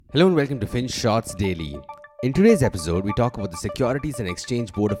Hello and welcome to Fin Shots Daily. In today's episode, we talk about the Securities and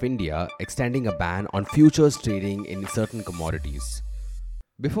Exchange Board of India extending a ban on futures trading in certain commodities.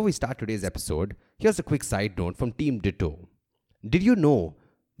 Before we start today's episode, here's a quick side note from Team Ditto. Did you know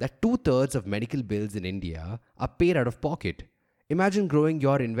that 2/3 of medical bills in India are paid out of pocket? Imagine growing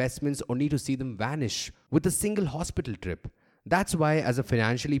your investments only to see them vanish with a single hospital trip. That's why, as a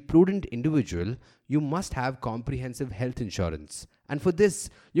financially prudent individual, you must have comprehensive health insurance. And for this,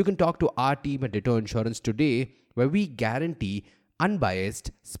 you can talk to our team at Ditto Insurance today, where we guarantee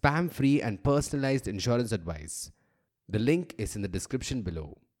unbiased, spam free, and personalized insurance advice. The link is in the description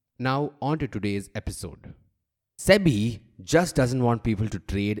below. Now, on to today's episode. SEBI just doesn't want people to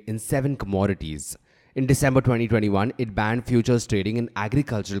trade in 7 commodities. In December 2021, it banned futures trading in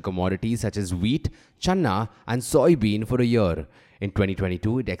agricultural commodities such as wheat, channa, and soybean for a year. In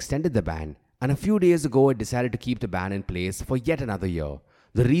 2022, it extended the ban, and a few days ago, it decided to keep the ban in place for yet another year.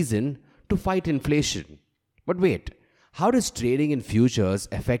 The reason? To fight inflation. But wait, how does trading in futures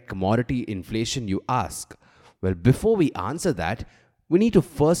affect commodity inflation, you ask? Well, before we answer that, we need to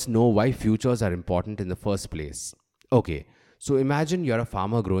first know why futures are important in the first place. Okay, so imagine you're a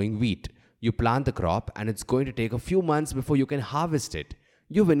farmer growing wheat. You plant the crop and it's going to take a few months before you can harvest it.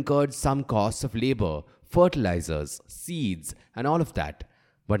 You've incurred some costs of labor, fertilizers, seeds, and all of that.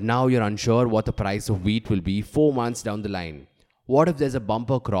 But now you're unsure what the price of wheat will be 4 months down the line. What if there's a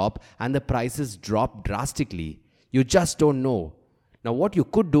bumper crop and the prices drop drastically? You just don't know. Now what you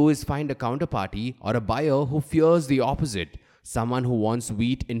could do is find a counterparty or a buyer who fears the opposite. Someone who wants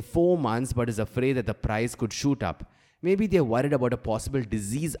wheat in 4 months but is afraid that the price could shoot up. Maybe they're worried about a possible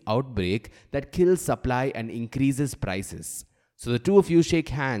disease outbreak that kills supply and increases prices. So the two of you shake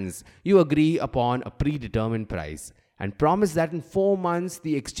hands, you agree upon a predetermined price, and promise that in 4 months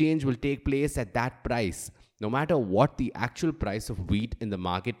the exchange will take place at that price, no matter what the actual price of wheat in the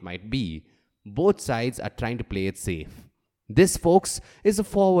market might be. Both sides are trying to play it safe. This, folks, is a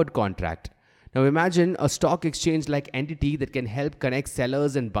forward contract. Now imagine a stock exchange-like entity that can help connect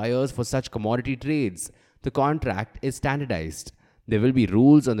sellers and buyers for such commodity trades. The contract is standardized. There will be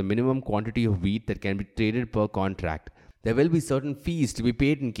rules on the minimum quantity of wheat that can be traded per contract. There will be certain fees to be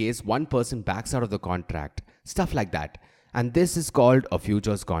paid in case one person backs out of the contract. Stuff like that. And this is called a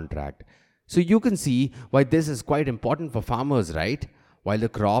futures contract. So you can see why this is quite important for farmers, right? While the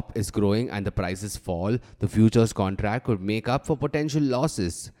crop is growing and the prices fall, the futures contract could make up for potential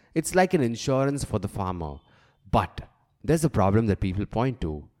losses. It's like an insurance for the farmer. But there's a problem that people point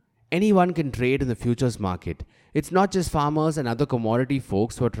to. Anyone can trade in the futures market. It's not just farmers and other commodity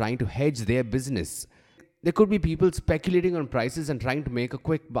folks who are trying to hedge their business. There could be people speculating on prices and trying to make a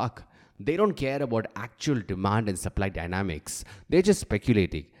quick buck. They don't care about actual demand and supply dynamics. They're just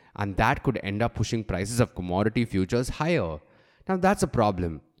speculating, and that could end up pushing prices of commodity futures higher. Now that's a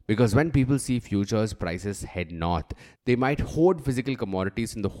problem, because when people see futures prices head north, they might hoard physical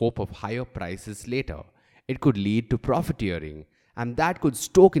commodities in the hope of higher prices later. It could lead to profiteering, and that could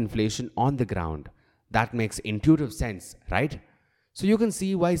stoke inflation on the ground. That makes intuitive sense, right? So you can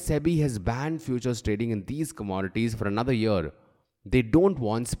see why SEBI has banned futures trading in these commodities for another year. They don't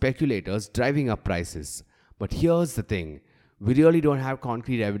want speculators driving up prices. But here's the thing. We really don't have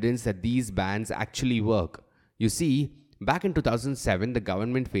concrete evidence that these bans actually work. You see, back in 2007, the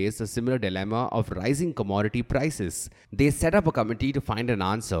government faced a similar dilemma of rising commodity prices. They set up a committee to find an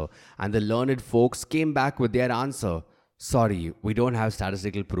answer, and the learned folks came back with their answer. Sorry, we don't have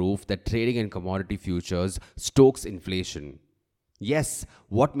statistical proof that trading in commodity futures stokes inflation. Yes,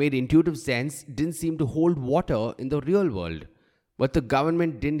 what made intuitive sense didn't seem to hold water in the real world. But the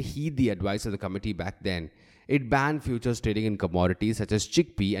government didn't heed the advice of the committee back then. It banned futures trading in commodities such as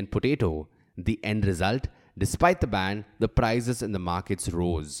chickpea and potato. The end result? Despite the ban, the prices in the markets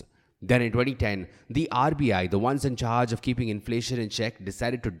rose. Then in 2010, the RBI, the ones in charge of keeping inflation in check,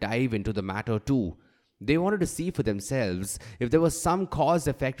 decided to dive into the matter too. They wanted to see for themselves if there was some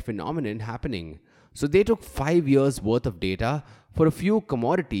cause-effect phenomenon happening. So they took 5 years worth of data for a few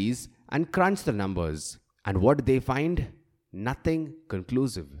commodities and crunched the numbers. And what did they find? Nothing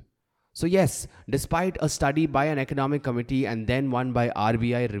conclusive. So yes, despite a study by an economic committee and then one by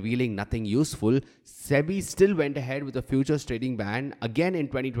RBI revealing nothing useful, SEBI still went ahead with a futures trading ban again in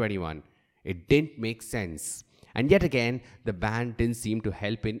 2021. It didn't make sense. And yet again, the ban didn't seem to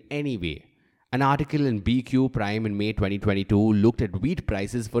help in any way. An article in BQ Prime in May 2022 looked at wheat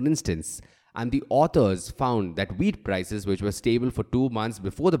prices, for instance, and the authors found that wheat prices, which were stable for 2 months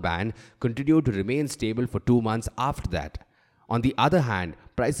before the ban, continued to remain stable for 2 months after that. On the other hand,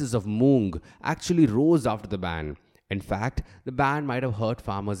 prices of moong actually rose after the ban. In fact, the ban might have hurt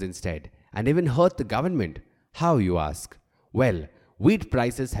farmers instead, and even hurt the government. How, you ask? Well, Wheat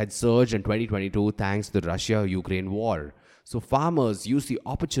prices had surged in 2022 thanks to the Russia-Ukraine war. So farmers used the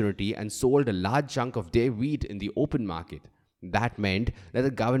opportunity and sold a large chunk of their wheat in the open market. That meant that the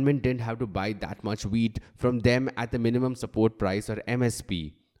government didn't have to buy that much wheat from them at the minimum support price or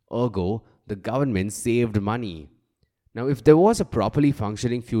MSP. Ergo, the government saved money. Now, if there was a properly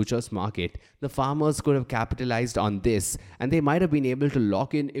functioning futures market, the farmers could have capitalized on this and they might have been able to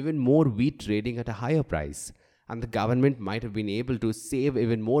lock in even more wheat trading at a higher price. And the government might have been able to save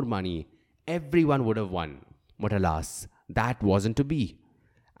even more money. Everyone would have won. But alas, that wasn't to be.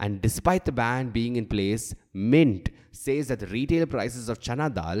 And despite the ban being in place, Mint says that the retail prices of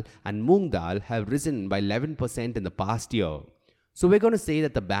chana dal and moong dal have risen by 11% in the past year. So we're going to say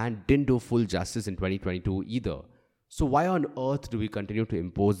that the ban didn't do full justice in 2022 either. So why on earth do we continue to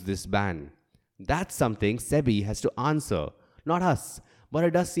impose this ban? That's something SEBI has to answer, not us. But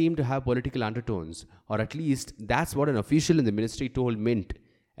it does seem to have political undertones, or at least that's what an official in the ministry told Mint.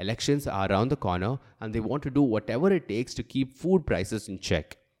 Elections are around the corner and they want to do whatever it takes to keep food prices in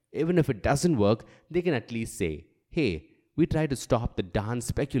check. Even if it doesn't work, they can at least say, hey, we try to stop the darn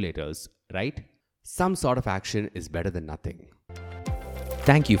speculators, right? Some sort of action is better than nothing.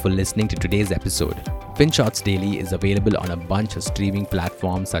 Thank you for listening to today's episode. FinShots Daily is available on a bunch of streaming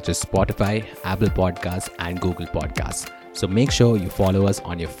platforms such as Spotify, Apple Podcasts, and Google Podcasts. So make sure you follow us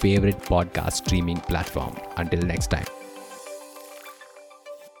on your favorite podcast streaming platform. Until next time.